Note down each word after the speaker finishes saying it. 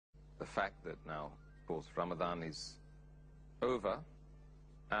the fact that now, of course, Ramadan is over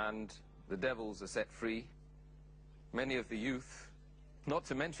and the devils are set free. Many of the youth, not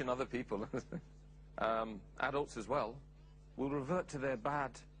to mention other people, adults as well, will revert to their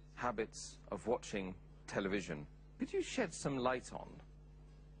bad habits of watching television. Could you shed some light on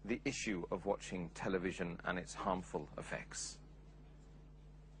the issue of watching television and its harmful effects?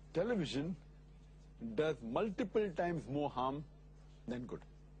 Television does multiple times more harm than good.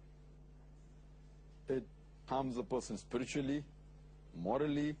 It harms a person spiritually,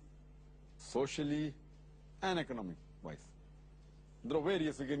 morally, socially, and economic-wise. There are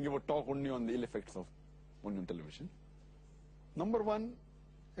various, we can give a talk only on the ill effects of only on television. Number one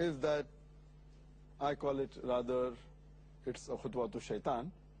is that, I call it rather, it's a khutwa to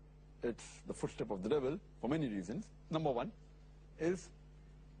shaitan. It's the footstep of the devil for many reasons. Number one is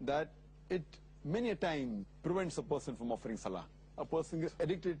that it many a time prevents a person from offering salah. A person gets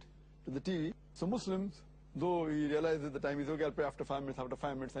addicted to the TV. So Muslims, though he realizes the time is okay, I'll pray after 5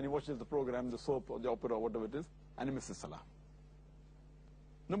 minutes, and he watches the program, the soap or the opera or whatever it is, and he misses salah.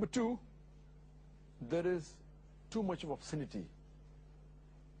 Number two, there is too much of obscenity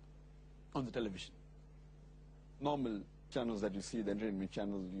on the television. Normal channels that you see, the entertainment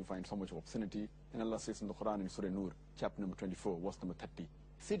channels, you find so much of obscenity. And Allah says in the Quran in Surah Nur, chapter number 24, verse number 30,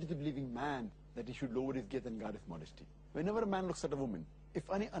 say to the believing man that he should lower his gaze and guard his modesty. Whenever a man looks at a woman, if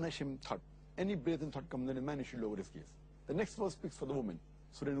any unashamed thought, any brazen thought comes in a man, he should lower his gaze. The next verse speaks for the woman,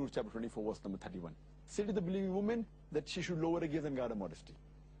 Surah Nur, chapter 24, verse number 31. Say to the believing woman that she should lower her gaze and guard her modesty.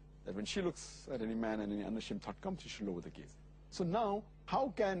 That when she looks at any man and any unashamed thought comes, she should lower the gaze. So now,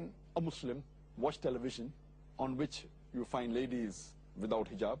 how can a Muslim watch television on which you find ladies without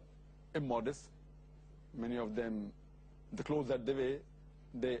hijab, immodest, many of them, the clothes that they wear,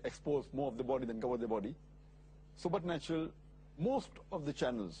 they expose more of the body than cover their body. So but natural, most of the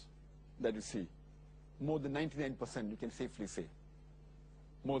channels that you see, more than 99%, you can safely say,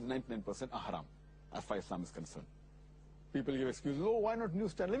 more than 99% are haram, as far as Islam is concerned. People give excuses, oh, why not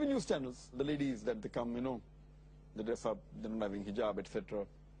news channels? Even news channels, the ladies that they come, you know, they dress up, they're not having hijab, etc.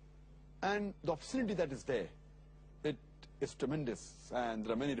 And the obscenity that is there, it is tremendous. And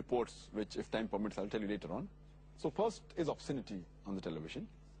there are many reports, which if time permits, I'll tell you later on. So first is obscenity on the television.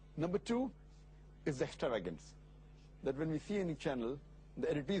 Number two is the extravagance. That when we see any channel, the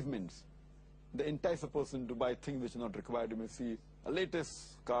advertisements, they entice a person to buy things which are not required. You may see a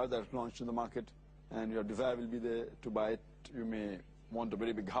latest car that's launched in the market, and your desire will be there to buy it. You may want a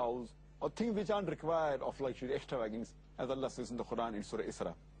very big house, or things which aren't required of luxury, extravagance, as Allah says in the Quran in Surah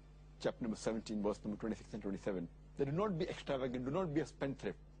Isra, chapter number 17, verse number 26 and 27. That do not be extravagant, do not be a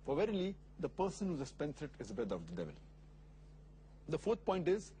spendthrift. For verily, the person who is a spendthrift is the brother of the devil. The fourth point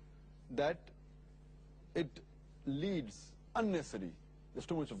is that it leads unnecessary. There's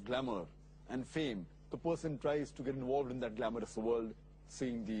too much of glamour and fame. The person tries to get involved in that glamorous world,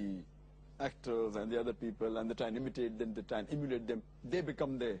 seeing the actors and the other people, and they try and imitate them, they try and emulate them. They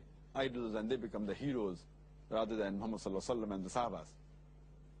become the idols and they become the heroes rather than Muhammad Sallallahu Alaihi Wasallam and the Sahabas.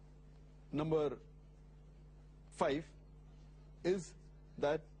 Number 5 is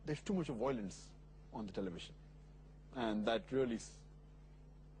that there's too much of violence on the television, and that really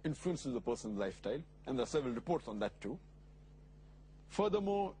influences the person's lifestyle, and there are several reports on that too.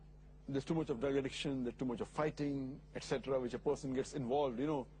 Furthermore, there's too much of drug addiction, there's too much of fighting, etc., which a person gets involved, you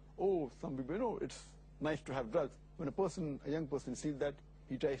know. Oh, some people, you know, it's nice to have drugs. When a young person sees that,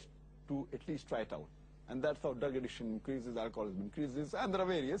 he tries to at least try it out. And that's how drug addiction increases, alcoholism increases, and there are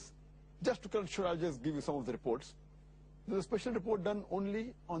various. Just to cut short, I'll just give you some of the reports. There's a special report done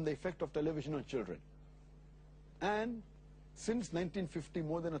only on the effect of television on children. And since 1950,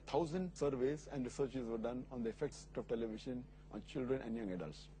 more than 1,000 surveys and researches were done on the effects of television on children and young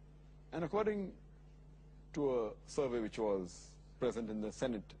adults. And according to a survey which was present in the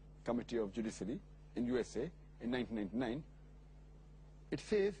Senate Committee of Judiciary in USA in 1999, it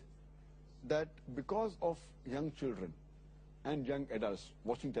says that because of young children and young adults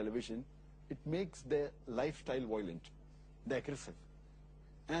watching television, it makes their lifestyle violent, they're aggressive,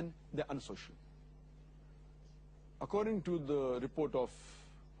 and they're unsocial. According to the report of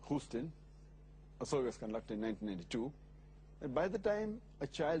Houston, a survey was conducted in 1992, that by the time a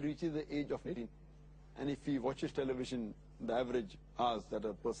child reaches the age of 18, and if he watches television, the average hours that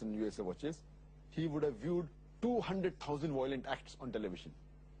a person in USA watches, he would have viewed 200,000 violent acts on television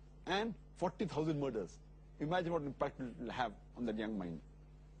and 40,000 murders. Imagine what impact it will have on that young mind.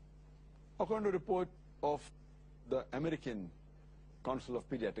 According to a report of the American Council of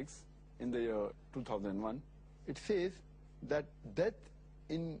Pediatrics in the year 2001, it says that death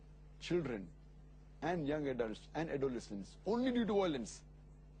in children and young adults and adolescents only due to violence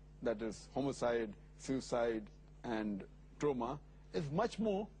that is homicide, suicide, and trauma, is much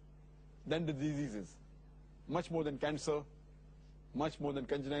more than the diseases, much more than cancer, much more than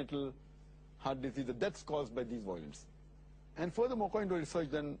congenital heart disease, the deaths caused by these violence. And furthermore, according to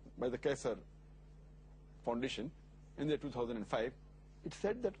research done by the Kaiser Foundation in the year 2005, it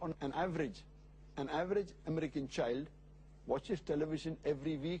said that on an average American child watches television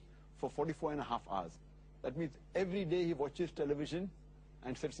every week for 44.5 hours. That means every day he watches television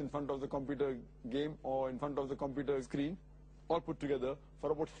and sits in front of the computer game or in front of the computer screen, all put together,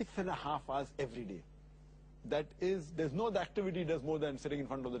 for about 6.5 hours every day. That is, there's no other activity he does more than sitting in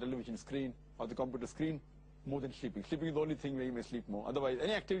front of the television screen or the computer screen, more than sleeping. Sleeping is the only thing where he may sleep more. Otherwise,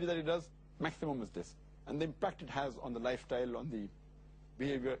 any activity that he does, maximum is this. And the impact it has on the lifestyle, on the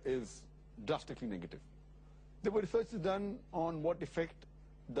behavior, is drastically negative. There were researches done on what effect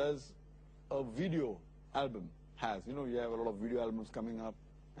does a video album has. You know, you have a lot of video albums coming up,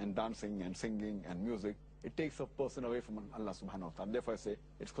 and dancing and singing and music. It takes a person away from Allah subhanahu wa ta'ala. Therefore I say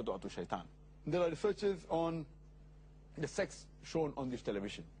it's khudwatu shaitan. There are researches on the sex shown on this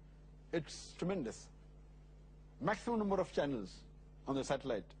television. It's tremendous. Maximum number of channels on the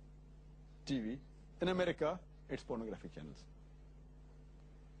satellite TV. In America, it's pornographic channels.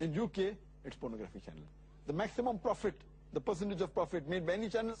 In UK, it's pornographic channels. The maximum profit, the percentage of profit made by any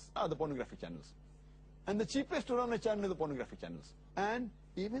channels are the pornographic channels. And the cheapest to run a channel is the pornographic channels. And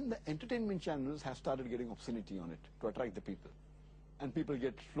even the entertainment channels have started getting obscenity on it to attract the people. And people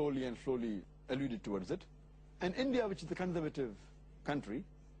get slowly and slowly alluded towards it. And India, which is a conservative country,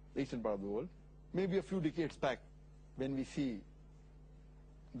 the eastern part of the world, maybe a few decades back, when we see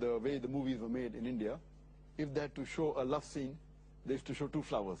the way the movies were made in India, if they had to show a love scene, they used to show 2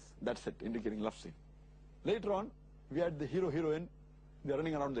 flowers. That's it, indicating love scene. Later on, we had the hero, heroine, they're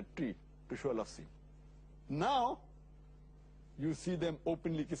running around the tree to show a love scene. Now, you see them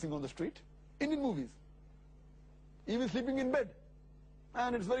openly kissing on the street, Indian movies, even sleeping in bed,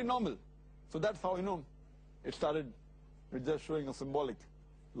 and it's very normal. So that's how, you know, it started with just showing a symbolic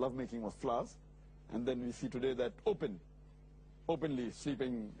lovemaking with flowers, and then we see today that openly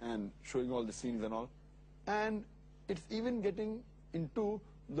sleeping and showing all the scenes and all. And it's even getting into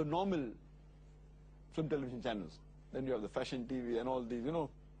the normal film television channels. Then you have the fashion TV and all these, you know.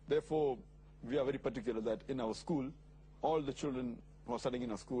 Therefore, we are very particular that in our school, all the children who are studying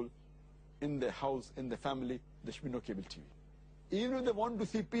in our school, in their house, in their family, there should be no cable TV. Even if they want to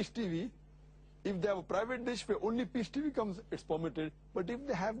see Peace TV, if they have a private dish where only Peace TV comes, it's permitted. But if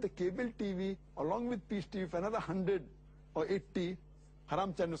they have the cable TV along with Peace TV, for another 100 or 80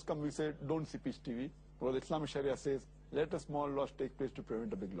 haram channels come, we say, don't see Peace TV. Because Islamic Sharia says, let a small loss take place to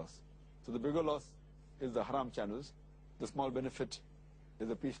prevent a big loss. So the bigger loss is the haram channels. The small benefit is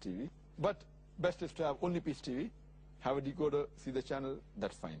the Peace TV. But best is to have only Peace TV, have a decoder, see the channel,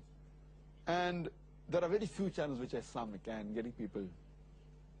 that's fine. And there are very few channels which are Islamic and getting people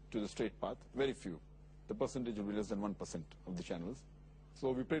to the straight path, very few. The percentage will be less than 1% of the channels.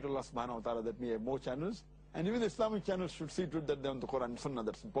 So we pray to Allah subhanahu wa ta'ala that we have more channels. And even the Islamic channels should see to it that they're on the Quran and Sunnah,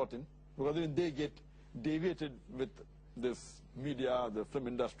 that's important. Because even they get deviated with this media, the film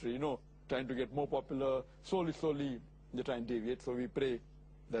industry, you know, trying to get more popular. Slowly, they try and deviate. So we pray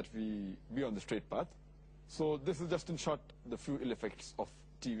that we be on the straight path. So this is just in short the few ill effects of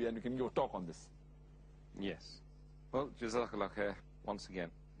TV, and we can give a talk on this. Yes. Well, Jazakallah khair once again,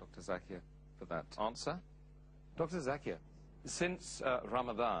 Dr. Zakir, for that answer. Dr. Zakir, since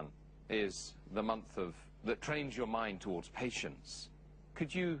Ramadan is the month that trains your mind towards patience,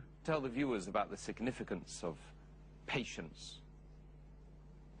 could you tell the viewers about the significance of patience?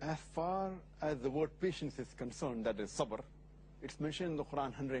 As far as the word patience is concerned, that is sabr, it's mentioned in the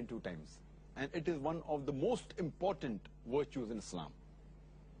Quran 102 times. And it is one of the most important virtues in Islam.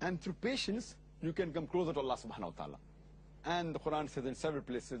 And through patience, you can come closer to Allah subhanahu wa ta'ala. And the Quran says in several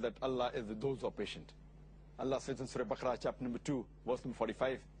places that Allah is with those who are patient. Allah says in Surah Baqarah, chapter number 2, verse number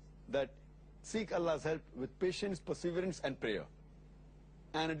 45, that seek Allah's help with patience, perseverance, and prayer.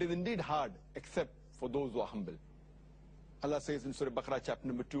 And it is indeed hard, except for those who are humble. Allah says in Surah Baqarah, chapter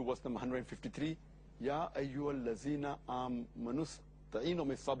number 2, verse number 153, Ya ayyuhal lazina amanus ta'inu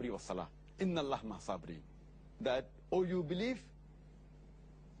min sabri wa salah. Inna Allah ma sabri. That, oh, you believe,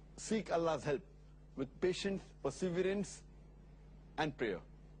 seek Allah's help with patience, perseverance, and prayer.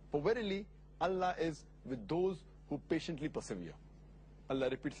 For verily, Allah is with those who patiently persevere. Allah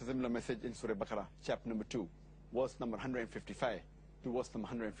repeats a similar message in Surah Baqarah, chapter number 2, verse number 155 to verse number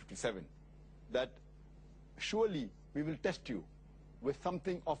 157, that surely we will test you with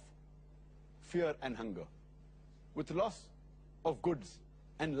something of fear and hunger, with loss of goods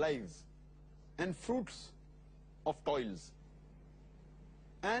and lives, and fruits of toils,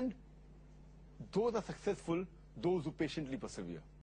 And those are successful, those who patiently persevere.